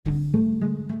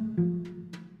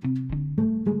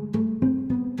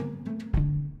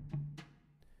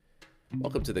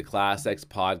Welcome to the Class X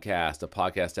Podcast, a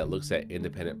podcast that looks at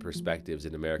independent perspectives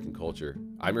in American culture.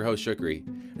 I'm your host, Shukri,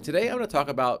 and today I'm going to talk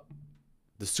about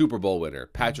the Super Bowl winner,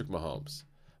 Patrick Mahomes.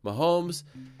 Mahomes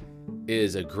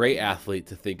is a great athlete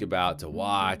to think about, to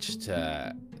watch,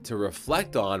 to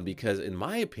reflect on, because in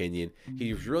my opinion,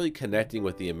 he's really connecting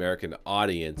with the American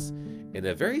audience in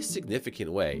a very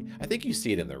significant way. I think you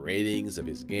see it in the ratings of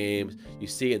his games. You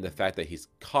see it in the fact that he's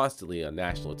constantly on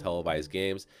national televised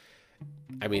games.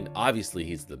 I mean, obviously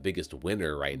he's the biggest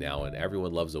winner right now and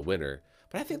everyone loves a winner,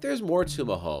 but I think there's more to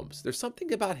Mahomes. There's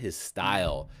something about his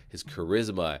style, his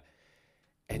charisma,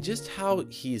 and just how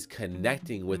he's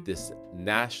connecting with this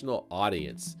national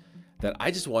audience that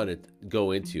I just want to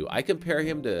go into. I compare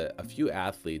him to a few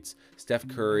athletes, Steph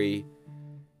Curry,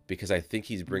 because I think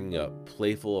he's bringing a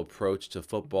playful approach to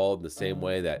football in the same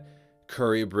way that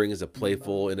Curry brings a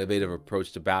playful, innovative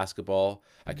approach to basketball.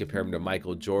 I compare him to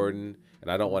Michael Jordan,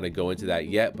 and I don't want to go into that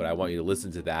yet, but I want you to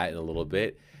listen to that in a little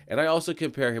bit. And I also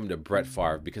compare him to Brett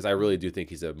Favre, because I really do think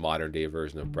he's a modern-day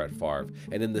version of Brett Favre.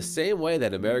 And in the same way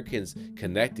that Americans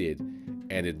connected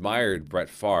and admired Brett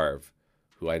Favre,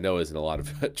 who I know is in a lot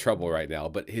of trouble right now,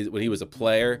 but when he was a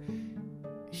player,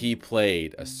 he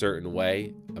played a certain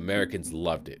way. Americans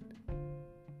loved it.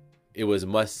 It was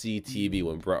must-see TV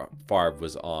when Brett Favre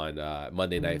was on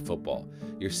Monday Night Football.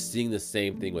 You're seeing the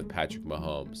same thing with Patrick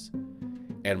Mahomes.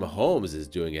 And Mahomes is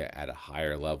doing it at a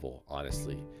higher level,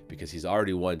 honestly, because he's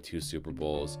already won 2 Super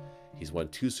Bowls. He's won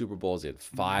 2 Super Bowls in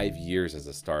 5 years as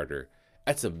a starter.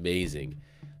 That's amazing.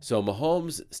 So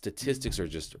Mahomes' statistics are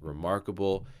just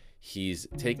remarkable. He's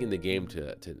taking the game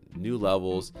to new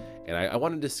levels. And I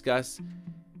want to discuss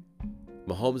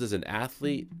Mahomes as an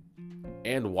athlete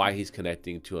and why he's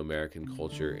connecting to American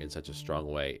culture in such a strong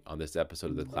way on this episode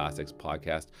of the Class X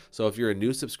Podcast. So if you're a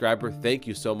new subscriber, thank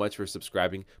you so much for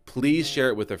subscribing. Please share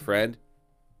it with a friend.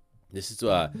 This is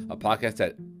a podcast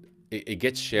that it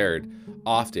gets shared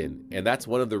often, and that's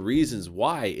one of the reasons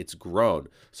why it's grown.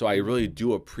 So I really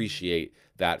do appreciate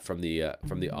that from the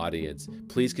audience.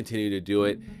 Please continue to do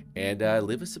it, and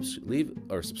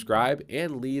subscribe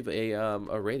and leave a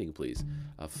rating, please.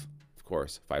 Of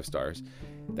course, 5 stars.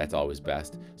 That's always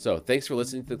best. So thanks for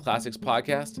listening to the Class X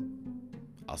Podcast.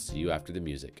 I'll see you after the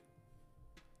music.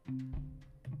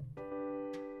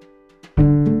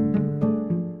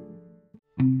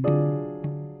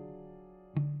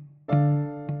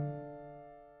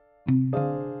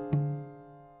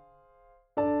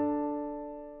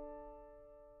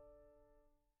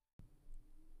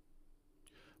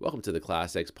 Welcome to the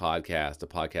Class X Podcast, a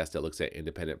podcast that looks at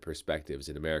independent perspectives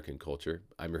in American culture.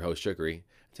 I'm your host, Shukri.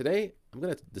 Today, I'm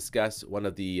going to discuss one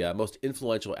of the most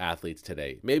influential athletes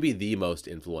today, maybe the most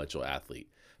influential athlete,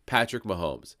 Patrick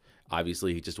Mahomes.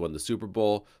 Obviously, he just won the Super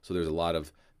Bowl, so there's a lot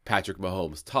of Patrick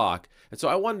Mahomes talk. And so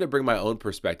I wanted to bring my own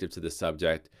perspective to this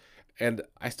subject, and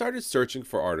I started searching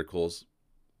for articles.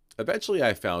 Eventually,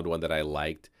 I found one that I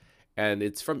liked, and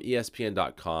it's from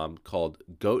ESPN.com called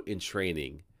GOAT in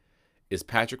Training. Is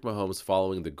Patrick Mahomes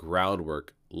following the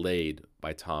groundwork laid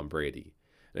by Tom Brady?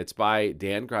 And it's by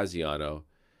Dan Graziano.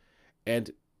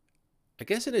 And I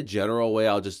guess in a general way,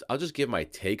 I'll just give my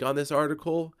take on this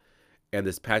article and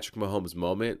this Patrick Mahomes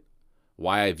moment,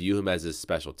 why I view him as a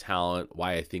special talent,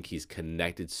 why I think he's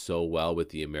connected so well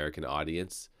with the American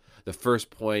audience. The first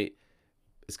point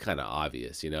is kind of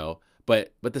obvious,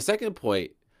 but the second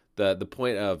point, the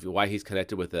point of why he's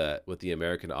connected with the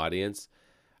American audience,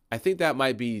 I think that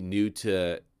might be new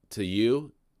to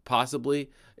you, possibly.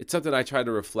 It's something I try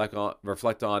to reflect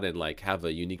on and like have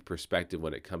a unique perspective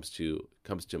when it comes to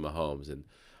Mahomes. And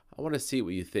I want to see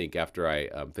what you think after I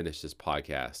finish this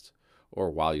podcast or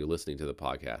while you're listening to the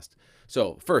podcast.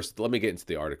 So first, let me get into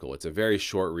the article. It's a very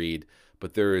short read,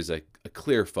 but there is a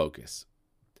clear focus.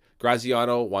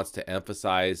 Graziano wants to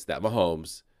emphasize that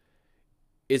Mahomes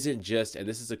isn't just, and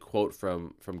this is a quote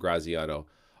from Graziano,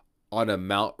 on a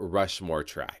Mount Rushmore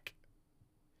track.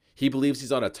 He believes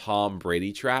he's on a Tom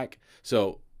Brady track.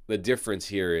 So the difference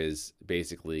here is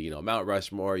basically, Mount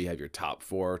Rushmore, you have your top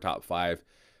 4, top 5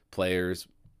 players,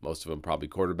 most of them probably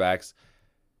quarterbacks.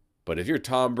 But if you're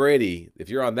Tom Brady, if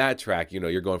you're on that track,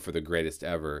 you're going for the greatest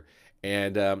ever.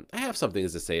 And I have some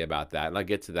things to say about that, and I'll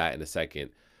get to that in a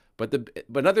second. But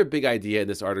another big idea in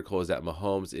this article is that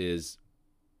Mahomes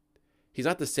he's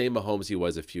not the same Mahomes he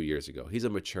was a few years ago. He's a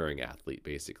maturing athlete,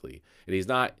 basically. And he's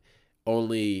not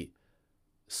only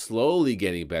slowly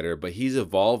getting better, but he's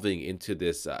evolving into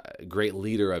this great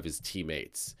leader of his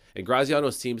teammates. And Graziano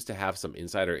seems to have some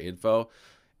insider info.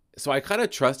 So I kind of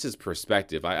trust his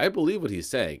perspective. I believe what he's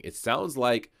saying. It sounds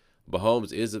like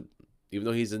Mahomes is, even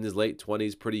though he's in his late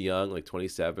 20s, pretty young, like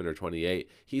 27 or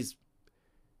 28, he's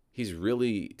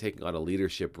really taking on a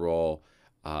leadership role.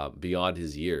 beyond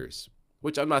his years,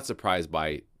 which I'm not surprised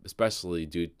by, especially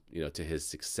due to his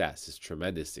success, his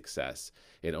tremendous success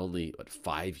in only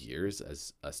 5 years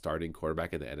as a starting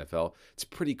quarterback in the NFL. It's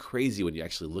pretty crazy when you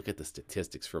actually look at the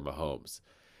statistics for Mahomes.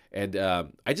 And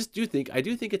I do think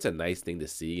it's a nice thing to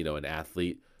see, an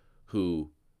athlete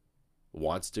who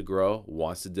wants to grow,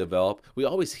 wants to develop. We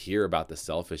always hear about the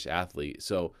selfish athlete.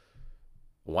 So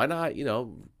why not,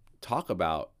 talk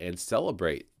about and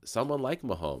celebrate someone like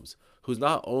Mahomes, who's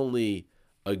not only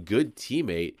a good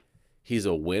teammate, he's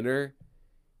a winner,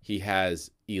 he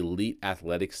has elite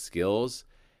athletic skills,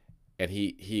 and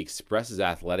he expresses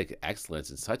athletic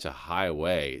excellence in such a high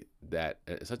way, that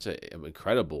such an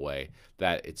incredible way,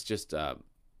 that it's just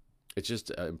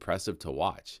impressive to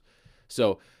watch.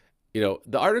 So,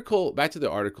 the article, back to the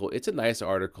article, it's a nice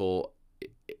article.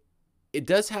 It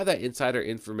does have that insider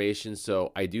information,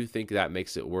 so I do think that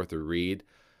makes it worth a read.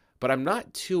 But I'm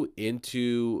not too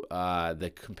into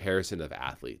the comparison of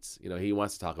athletes. He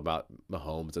wants to talk about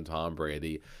Mahomes and Tom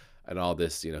Brady and all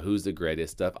this, who's the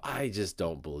greatest stuff. I just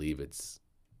don't believe it's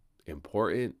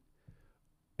important.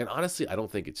 And honestly, I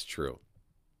don't think it's true.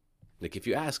 Like, if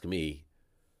you ask me,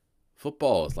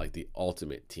 football is like the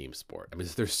ultimate team sport. I mean,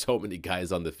 there's so many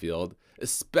guys on the field,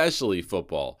 especially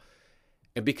football.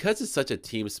 And because it's such a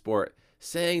team sport,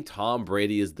 saying Tom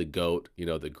Brady is the GOAT,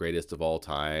 the greatest of all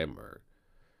time, or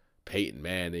Peyton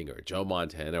Manning or Joe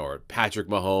Montana or Patrick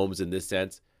Mahomes in this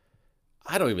sense,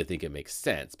 I don't even think it makes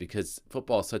sense, because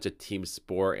football is such a team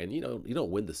sport, and you don't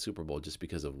win the Super Bowl just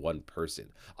because of one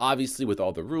person. Obviously, with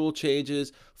all the rule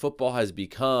changes, football has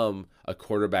become a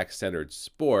quarterback-centered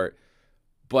sport,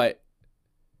 but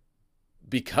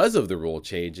because of the rule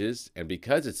changes and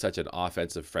because it's such an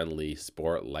offensive-friendly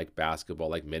sport like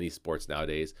basketball, like many sports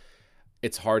nowadays,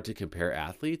 it's hard to compare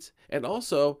athletes. And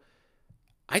also,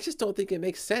 I just don't think it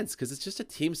makes sense, because it's just a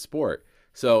team sport.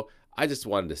 So I just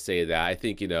wanted to say that. I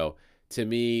think, to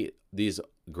me, these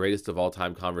greatest of all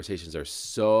time conversations are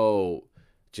so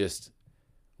just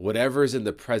whatever's in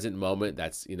the present moment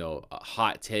that's, a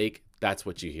hot take, that's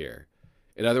what you hear.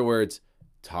 In other words,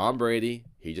 Tom Brady,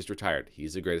 he just retired.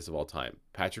 He's the greatest of all time.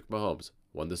 Patrick Mahomes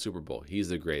won the Super Bowl. He's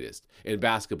the greatest. In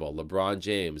basketball, LeBron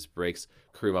James breaks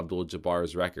Kareem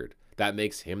Abdul-Jabbar's record. That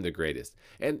makes him the greatest.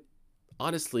 And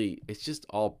honestly, it's just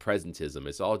all presentism.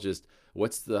 It's all just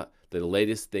what's the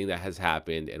latest thing that has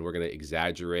happened, and we're going to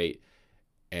exaggerate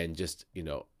and just,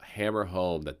 hammer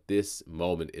home that this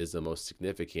moment is the most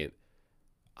significant.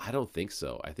 I don't think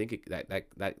so. I think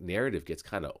that narrative gets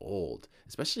kind of old,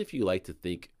 especially if you like to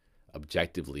think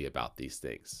objectively about these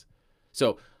things.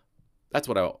 So that's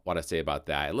what I want to say about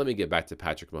that. And let me get back to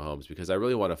Patrick Mahomes, because I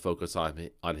really want to focus on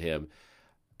him,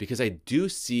 because I do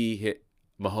see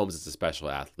Mahomes as a special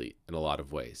athlete in a lot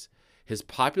of ways. His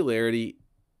popularity,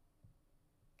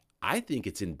 I think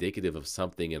it's indicative of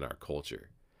something in our culture.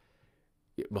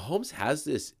 Mahomes has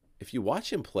this, if you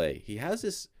watch him play, he has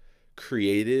this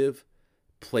creative,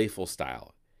 playful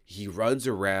style. He runs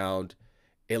around.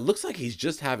 It looks like he's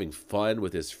just having fun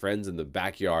with his friends in the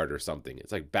backyard or something.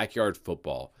 It's like backyard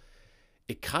football.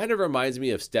 It kind of reminds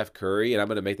me of Steph Curry, and I'm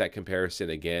going to make that comparison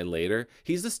again later.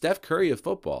 He's the Steph Curry of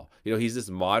football. He's this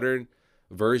modern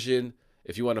version.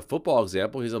 If you want a football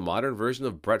example, he's a modern version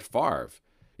of Brett Favre.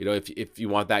 If you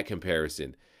want that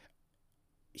comparison.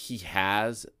 He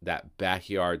has that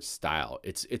backyard style.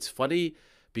 It's funny,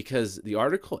 because the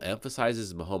article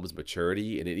emphasizes Mahomes'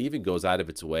 maturity, and it even goes out of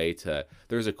its way to,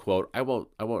 there's a quote, I won't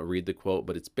read the quote,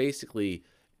 but it basically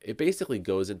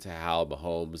goes into how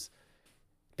Mahomes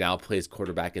now plays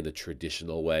quarterback in the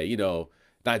traditional way,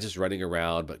 not just running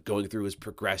around, but going through his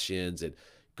progressions and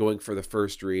going for the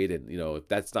first read, and if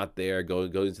that's not there,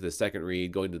 going to the second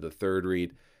read, going to the third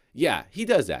read. Yeah, he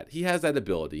does that. He has that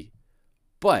ability.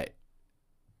 But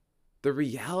the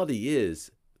reality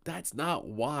is, that's not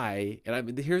why, and I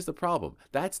mean, here's the problem.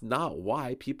 That's not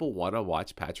why people want to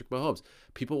watch Patrick Mahomes.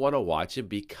 People want to watch him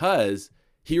because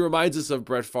he reminds us of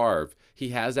Brett Favre. He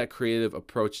has that creative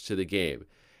approach to the game.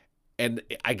 And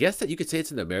I guess that you could say it's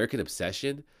an American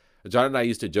obsession. John and I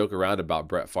used to joke around about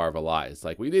Brett Favre a lot. It's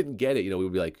like, we didn't get it. We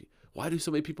would be like, why do so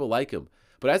many people like him?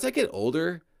 But as I get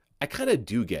older, I kind of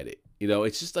do get it.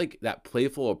 It's just like that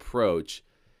playful approach.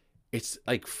 It's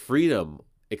like freedom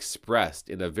expressed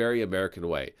in a very American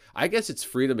way. I guess it's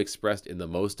freedom expressed in the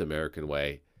most American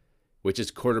way, which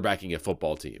is quarterbacking a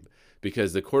football team,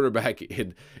 because the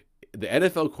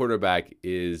NFL quarterback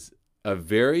is a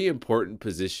very important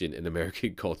position in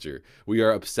American culture. We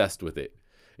are obsessed with it.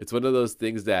 It's one of those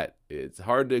things that it's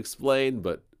hard to explain,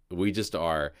 but we just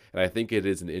are. And I think it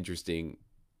is an interesting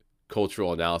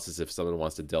cultural analysis if someone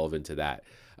wants to delve into that.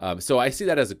 So I see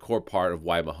that as a core part of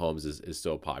why Mahomes is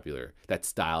so popular, that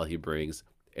style he brings.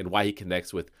 and why he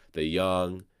connects with the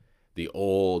young, the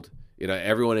old,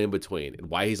 everyone in between, and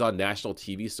why he's on national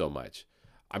TV so much.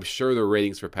 I'm sure the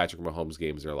ratings for Patrick Mahomes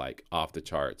games are like off the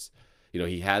charts.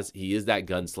 He is that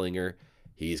gunslinger.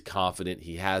 He's confident.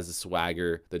 He has the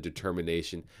swagger, the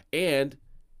determination, and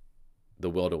the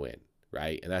will to win,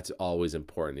 right? And that's always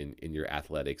important in your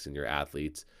athletics and your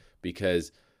athletes,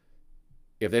 because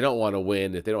if they don't want to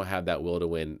win, if they don't have that will to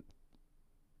win,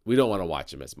 we don't want to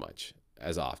watch them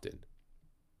as often.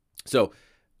 So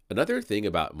another thing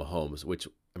about Mahomes, which,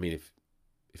 I mean,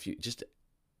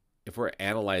 if we're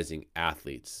analyzing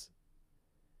athletes,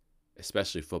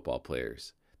 especially football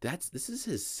players, this is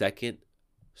his second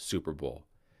Super Bowl.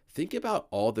 Think about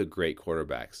all the great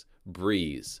quarterbacks.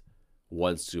 Breeze,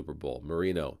 1 Super Bowl.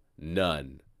 Marino,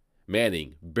 none.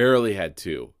 Manning barely had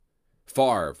 2.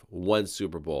 Favre, 1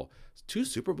 Super Bowl. 2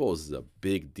 Super Bowls is a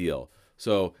big deal.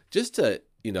 So just to,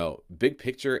 big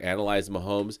picture, analyze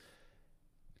Mahomes,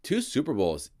 2 Super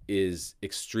Bowls is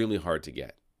extremely hard to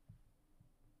get.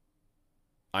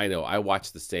 I know, I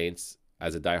watched the Saints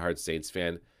as a diehard Saints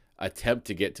fan attempt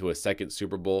to get to a second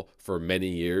Super Bowl for many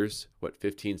years,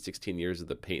 15, 16 years of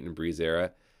the Peyton Breeze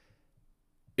era.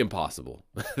 Impossible.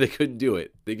 They couldn't do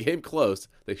it. They came close.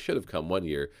 They should have come one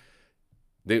year.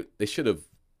 They should have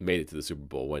made it to the Super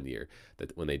Bowl one year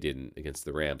when they didn't against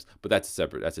the Rams. But that's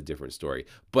a different story.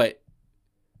 But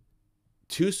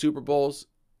 2 Super Bowls,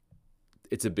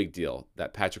 it's a big deal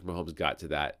that Patrick Mahomes got to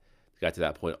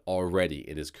that point already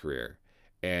in his career.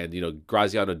 And,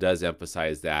 Graziano does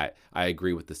emphasize that. I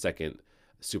agree with the second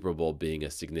Super Bowl being a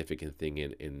significant thing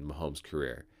in Mahomes'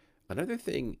 career.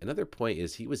 Another point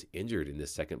is he was injured in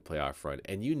this second playoff run.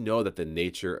 And that the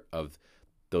nature of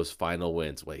those final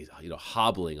wins, when he's,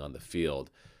 hobbling on the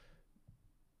field,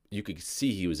 you could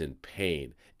see he was in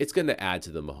pain. It's going to add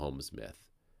to the Mahomes myth.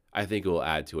 I think it will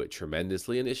add to it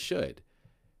tremendously, and it should.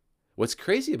 What's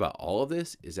crazy about all of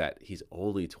this is that he's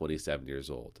only 27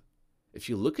 years old. If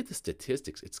you look at the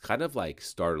statistics, it's kind of like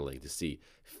startling to see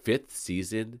 5th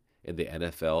season in the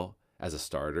NFL as a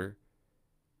starter,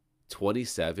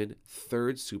 27,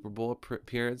 3rd Super Bowl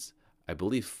appearance, I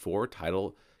believe 4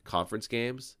 title conference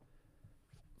games,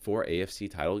 4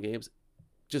 AFC title games.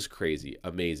 Just crazy,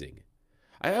 amazing.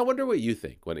 I wonder what you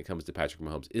think when it comes to Patrick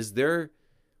Mahomes. Is there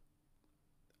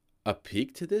a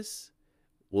peak to this?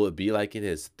 Will it be like in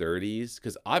his 30s?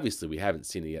 Because obviously we haven't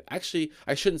seen it yet. Actually,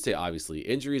 I shouldn't say obviously.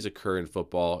 Injuries occur in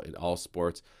football, in all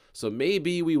sports. So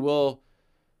maybe we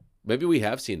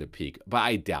have seen a peak, but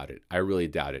I doubt it. I really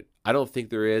doubt it. I don't think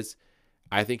there is.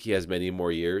 I think he has many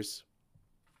more years,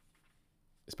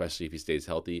 especially if he stays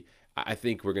healthy. I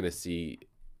think we're going to see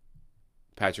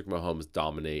Patrick Mahomes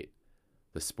dominate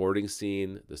the sporting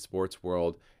scene, the sports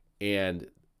world, and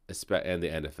the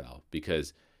NFL,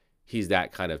 because he's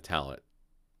that kind of talent.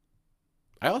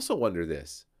 I also wonder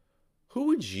this. Who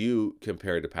would you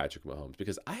compare to Patrick Mahomes?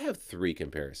 Because I have 3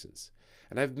 comparisons,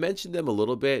 and I've mentioned them a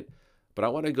little bit, but I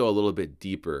want to go a little bit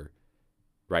deeper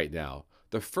right now.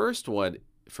 The first one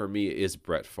for me is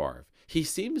Brett Favre. He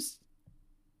seems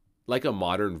like a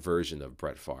modern version of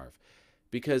Brett Favre,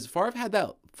 because Favre had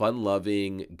that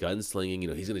fun-loving,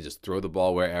 gunslinging, he's going to just throw the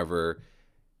ball wherever,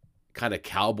 kind of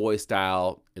cowboy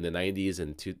style in the 90s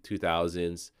and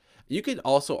 2000s. You could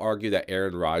also argue that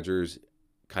Aaron Rodgers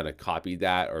kind of copied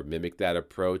that or mimicked that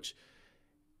approach.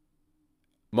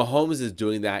 Mahomes is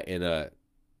doing that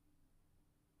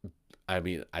I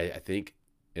think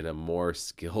in a more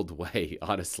skilled way,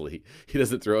 honestly. He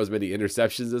doesn't throw as many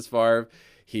interceptions as Favre.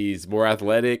 He's more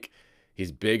athletic.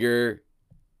 He's bigger.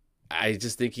 I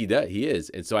just think he does. He is.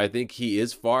 And so I think he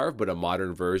is Favre, but a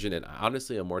modern version, and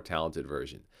honestly a more talented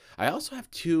version. I also have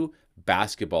 2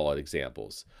 basketball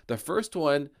examples. The first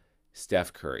one,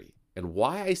 Steph Curry. And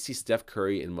why I see Steph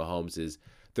Curry and Mahomes is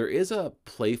there is a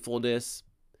playfulness,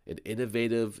 an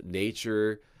innovative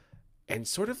nature, and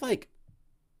sort of like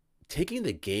taking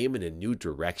the game in a new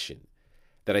direction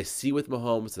that I see with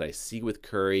Mahomes, that I see with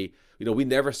Curry. We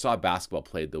never saw basketball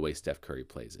played the way Steph Curry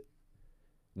plays it.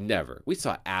 Never. We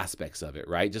saw aspects of it,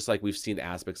 right? Just like we've seen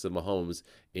aspects of Mahomes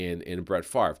in Brett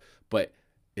Favre. But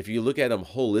if you look at them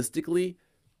holistically,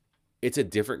 it's a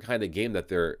different kind of game that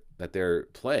they're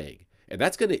playing. And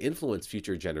that's going to influence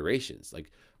future generations.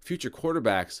 Like, future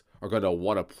quarterbacks are going to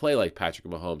want to play like Patrick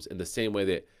Mahomes in the same way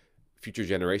that future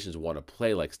generations want to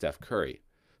play like Steph Curry.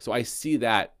 So I see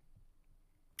that.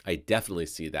 I definitely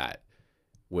see that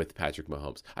with Patrick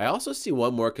Mahomes. I also see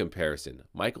one more comparison,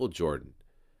 Michael Jordan.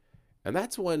 And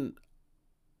that's one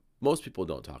most people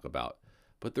don't talk about.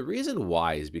 But the reason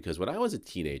why is because when I was a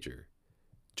teenager,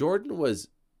 Jordan was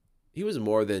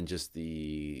more than just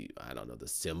the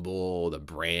symbol, the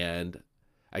brand.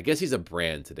 I guess he's a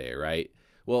brand today, right?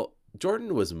 Well,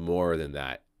 Jordan was more than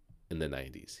that in the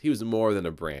 90s. He was more than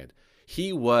a brand.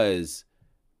 He was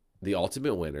the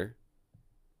ultimate winner,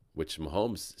 which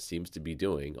Mahomes seems to be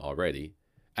doing already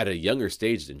at a younger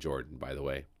stage than Jordan, by the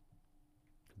way.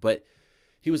 But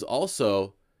he was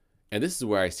also, and this is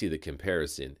where I see the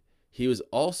comparison, he was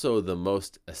also the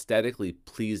most aesthetically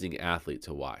pleasing athlete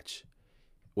to watch.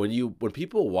 When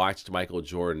people watched Michael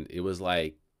Jordan, it was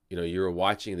like, you were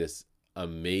watching this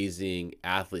amazing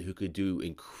athlete who could do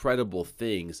incredible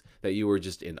things that you were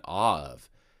just in awe of.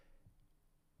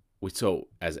 So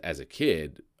as a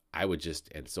kid, I would just,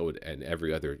 and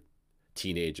every other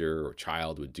teenager or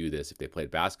child would do this if they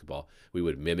played basketball. We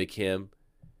would mimic him,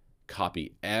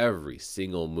 copy every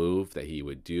single move that he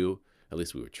would do. At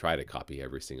least we would try to copy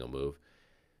every single move.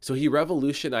 So he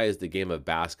revolutionized the game of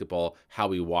basketball, how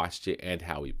we watched it and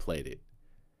how we played it.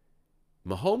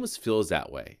 Mahomes feels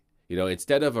that way.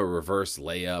 Instead of a reverse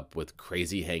layup with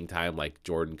crazy hang time like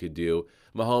Jordan could do,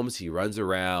 Mahomes, he runs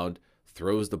around,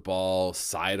 throws the ball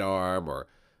sidearm or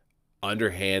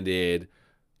underhanded,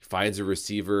 finds a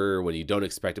receiver when you don't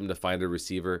expect him to find a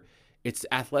receiver. It's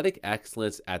athletic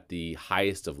excellence at the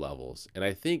highest of levels. And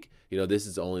I think, this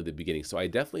is only the beginning. So I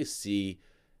definitely see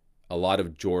a lot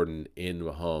of Jordan in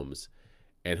Mahomes.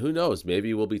 And who knows,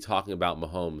 maybe we'll be talking about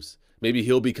Mahomes. Maybe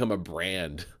he'll become a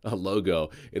brand, a logo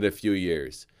in a few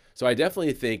years. So I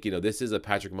definitely think, this is a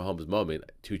Patrick Mahomes moment.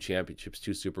 2 championships,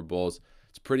 2 Super Bowls.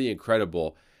 It's pretty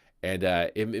incredible. And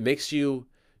it makes you,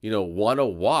 want to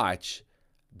watch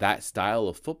that style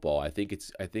of football. I think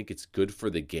it's good for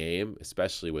the game,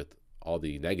 especially with all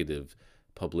the negative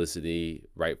publicity,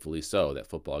 rightfully so, that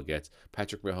football gets.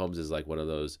 Patrick Mahomes is like one of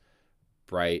those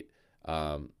bright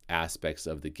aspects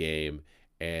of the game,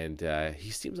 and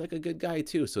he seems like a good guy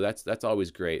too. So that's always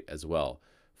great as well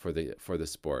for the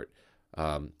sport,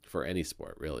 for any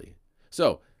sport really.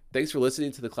 So thanks for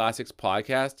listening to the Classics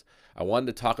podcast. I wanted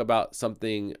to talk about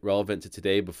something relevant to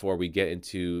today before we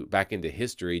get back into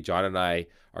history. John and I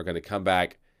are going to come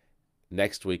back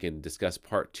next week and discuss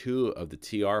part 2 of the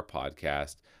TR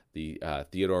podcast, the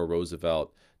Theodore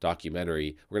Roosevelt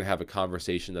documentary. We're going to have a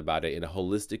conversation about it in a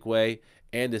holistic way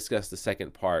and discuss the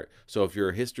second part. So if you're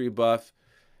a history buff,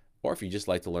 or if you just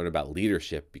like to learn about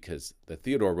leadership, because the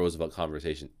Theodore Roosevelt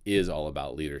conversation is all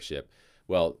about leadership,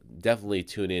 well, definitely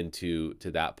tune in to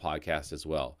that podcast as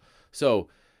well. So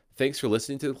thanks for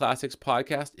listening to the Classics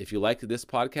podcast. If you liked this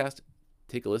podcast,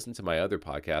 take a listen to my other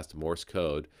podcast, Morse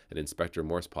Code, an Inspector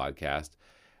Morse podcast.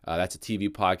 That's a TV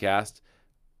podcast.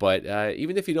 But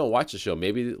even if you don't watch the show,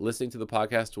 maybe listening to the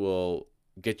podcast will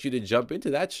get you to jump into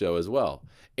that show as well.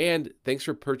 And thanks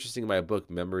for purchasing my book,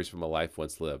 Memories from a Life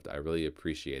Once Lived. I really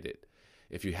appreciate it.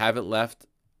 If you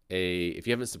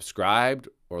haven't subscribed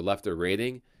or left a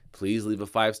rating, please leave a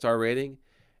 5-star rating.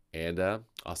 And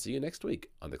I'll see you next week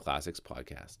on the Classics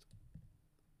podcast.